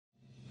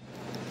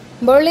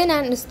Berlin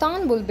and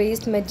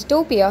Istanbul-based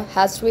Meditopia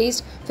has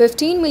raised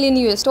 $15 million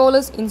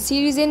in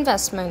Series A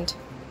investment.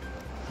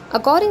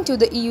 According to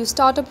the EU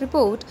startup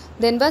report,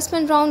 the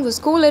investment round was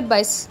co-led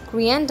by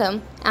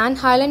Creandum and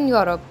Highland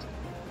Europe.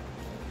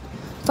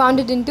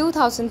 Founded in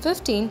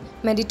 2015,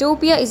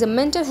 Meditopia is a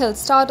mental health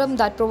startup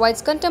that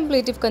provides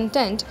contemplative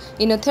content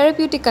in a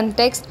therapeutic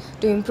context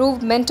to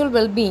improve mental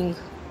well-being.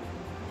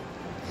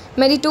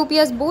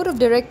 Meditopia's board of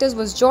directors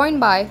was joined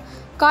by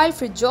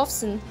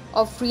Fritjofsson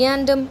of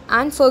Creandum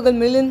and Fergal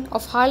Mullen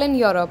of Highland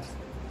Europe.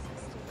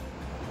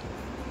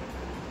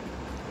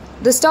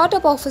 The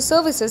startup offers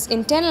services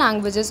in 10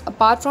 languages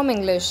apart from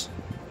English.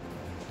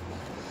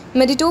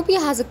 Meditopia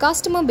has a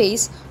customer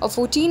base of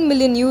 14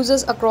 million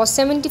users across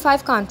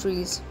 75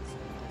 countries.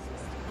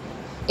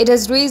 It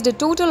has raised a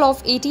total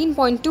of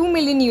 $18.2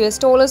 million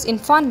in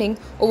funding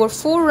over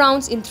 4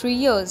 rounds in 3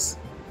 years.